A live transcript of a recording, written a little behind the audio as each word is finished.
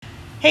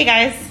Hey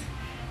guys,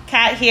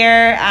 Kat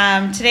here.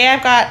 Today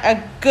I've got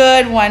a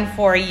good one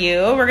for you.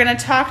 We're going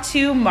to talk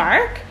to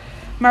Mark.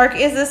 Mark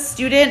is a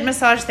student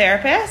massage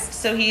therapist,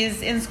 so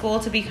he's in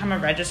school to become a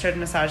registered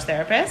massage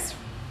therapist.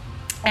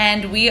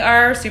 And we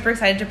are super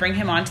excited to bring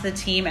him onto the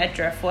team at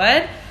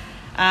Driftwood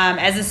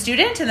as a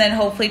student and then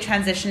hopefully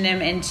transition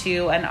him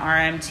into an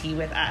RMT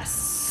with us.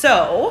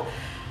 So,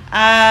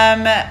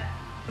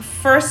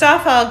 first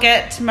off, I'll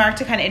get Mark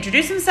to kind of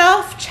introduce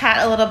himself,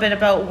 chat a little bit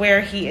about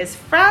where he is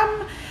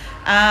from,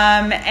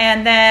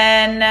 and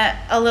then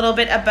a little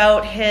bit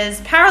about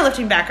his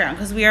powerlifting background,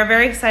 because we are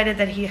very excited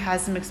that he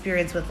has some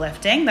experience with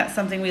lifting. That's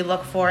something we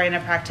look for in a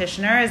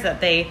practitioner, is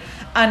that they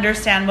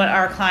understand what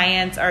our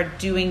clients are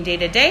doing day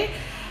to day,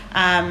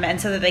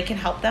 and so that they can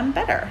help them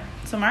better.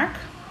 So Mark?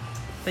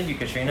 Thank you,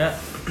 Catrina.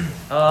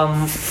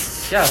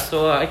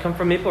 So I come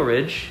from Maple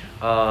Ridge.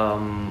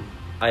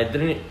 I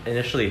didn't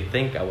initially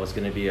think I was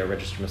going to be a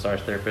registered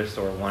massage therapist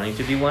or wanting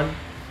to be one.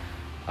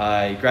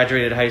 I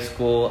graduated high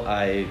school.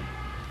 I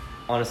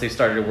honestly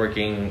started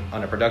working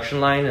on a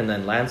production line and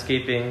then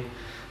landscaping.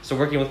 So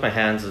working with my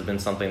hands has been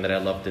something that I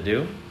love to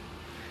do.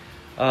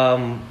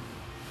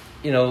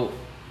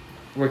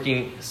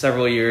 Working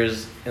several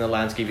years in the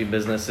landscaping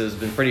business has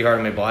been pretty hard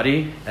on my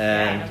body.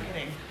 And Yeah, no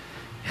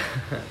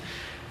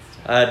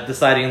kidding.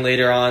 Deciding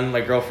later on,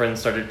 my girlfriend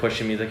started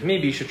pushing me, like,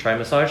 maybe you should try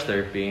massage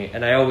therapy.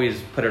 And I always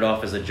put it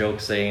off as a joke,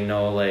 saying,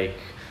 no, like,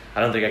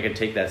 I don't think I could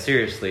take that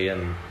seriously,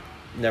 and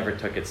never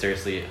took it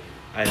seriously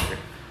either.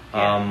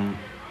 Yeah.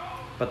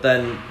 But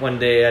then one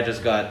day I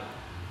just got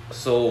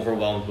so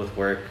overwhelmed with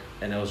work,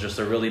 and it was just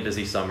a really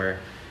busy summer.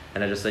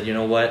 And I just said, you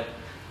know what?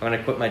 I'm going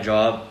to quit my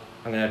job.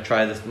 I'm going to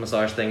try this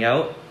massage thing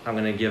out. I'm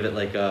going to give it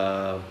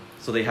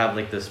so they have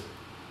like this,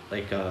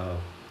 like a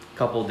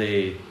couple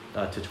day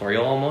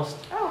tutorial almost.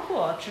 Oh,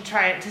 cool. To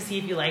try it to see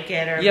if you like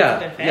it or if Yeah,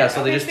 it's a good fit. yeah.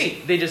 So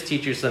Okay, they just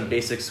teach you some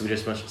basic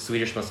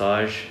Swedish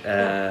massage,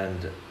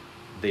 and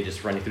they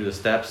just run you through the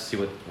steps, see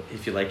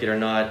if you like it or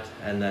not,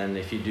 and then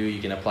if you do, you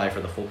can apply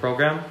for the full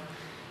program.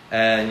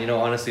 And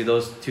honestly,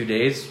 those 2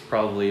 days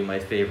probably my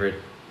favorite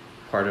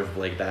part of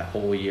like that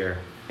whole year.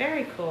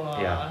 Very cool.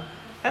 Yeah.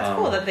 That's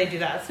cool that they do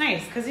that. It's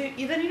nice because then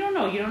you don't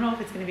know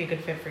if it's going to be a good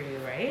fit for you,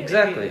 right?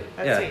 Exactly.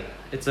 That's sweet.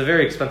 It's a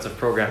very expensive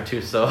program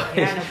too, so.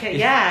 Yeah, no kidding.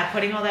 Yeah,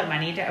 putting all that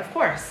money down, of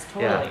course,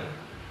 totally.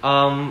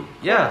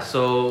 Yeah.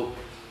 So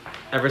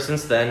ever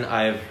since then,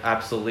 I've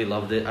absolutely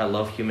loved it. I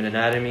love human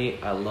anatomy.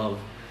 I love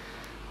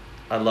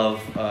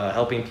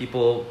helping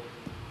people,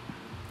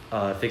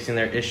 fixing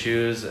their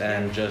issues,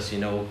 and just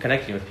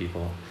connecting with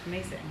people.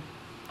 Amazing.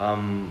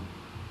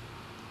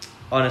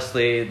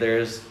 Honestly,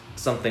 there's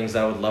some things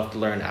I would love to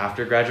learn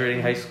after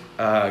graduating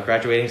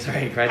graduating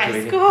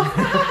High school.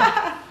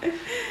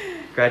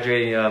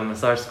 graduating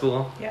massage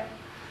school.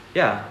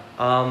 Yeah.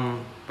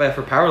 But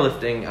for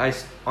powerlifting,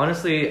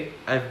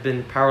 I've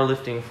been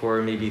powerlifting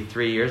for maybe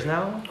 3 years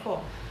now.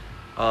 Cool.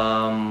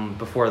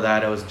 Before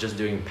that, I was just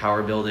doing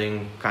power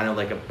building, kind of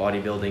like a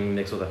bodybuilding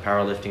mixed with a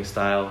powerlifting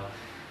style.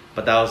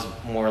 But that was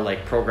more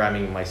like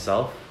programming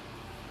myself.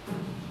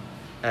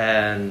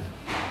 And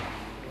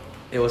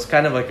it was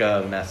kind of like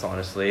a mess,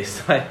 honestly.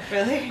 So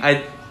Really?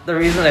 the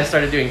reason I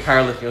started doing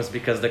powerlifting was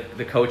because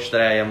the coach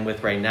that I am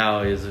with right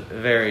now is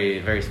very,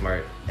 very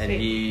smart. And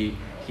he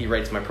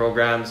writes my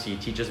programs. He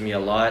teaches me a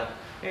lot.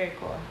 Very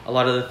cool. A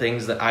lot of the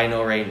things that I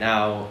know right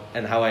now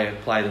and how I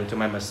apply them to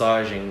my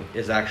massaging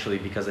is actually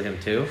because of him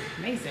too.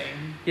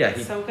 Amazing. Yeah.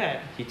 So good.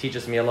 He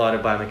teaches me a lot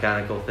of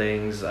biomechanical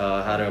things,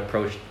 how to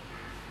approach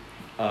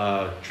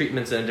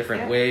treatments in a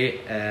different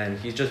way. And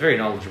he's just very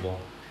knowledgeable.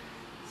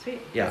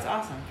 Sweet. Yeah. That's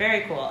awesome.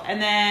 Very cool. And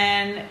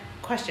then,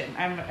 question.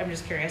 I'm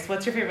just curious.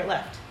 What's your favorite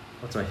lift?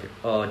 What's my favorite?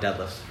 Oh,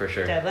 deadlifts, for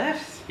sure.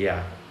 Deadlifts?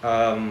 Yeah.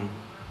 Why?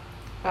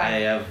 I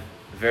have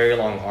very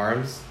long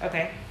arms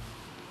Okay.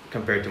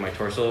 compared to my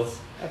torso.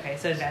 Okay,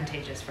 so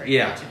advantageous for you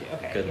to do.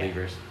 Okay. Good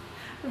levers.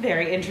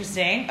 Very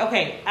interesting.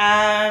 Okay.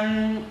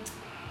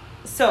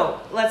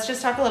 So let's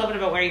just talk a little bit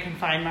about where you can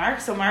find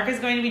Mark. So Mark is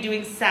going to be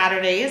doing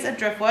Saturdays at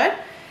Driftwood.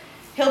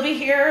 He'll be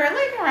here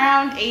like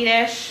around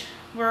 8-ish.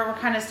 We're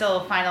kind of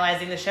still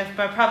finalizing the shift,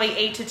 but probably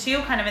 8 to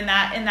 2, kind of in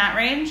that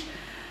range.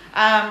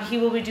 He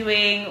will be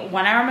doing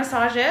 1 hour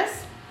massages.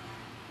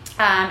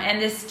 And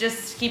this,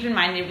 just keep in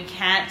mind that we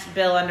can't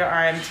bill under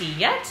RMT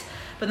yet,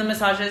 but the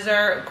massages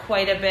are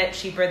quite a bit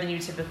cheaper than you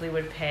typically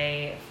would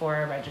pay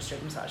for a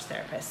registered massage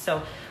therapist.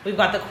 So we've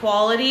got the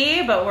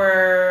quality, but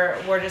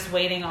we're just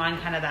waiting on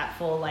kind of that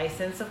full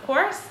license, of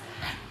course.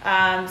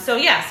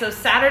 So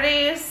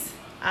Saturdays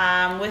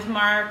with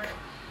Mark,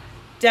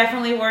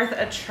 definitely worth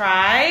a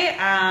try.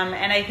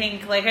 And I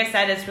think, like I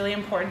said, it's really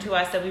important to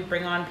us that we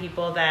bring on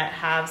people that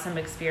have some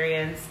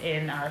experience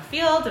in our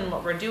field and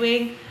what we're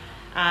doing,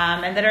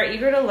 and that are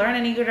eager to learn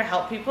and eager to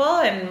help people.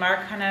 And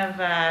Mark kind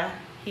of,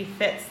 he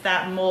fits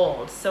that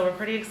mold. So we're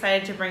pretty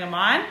excited to bring him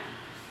on.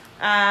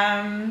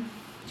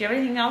 Do you have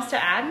anything else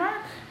to add,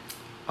 Mark?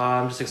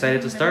 I'm just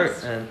excited to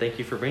start, and thank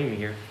you for bringing me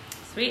here.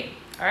 Sweet.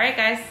 All right,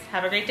 guys.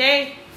 Have a great day.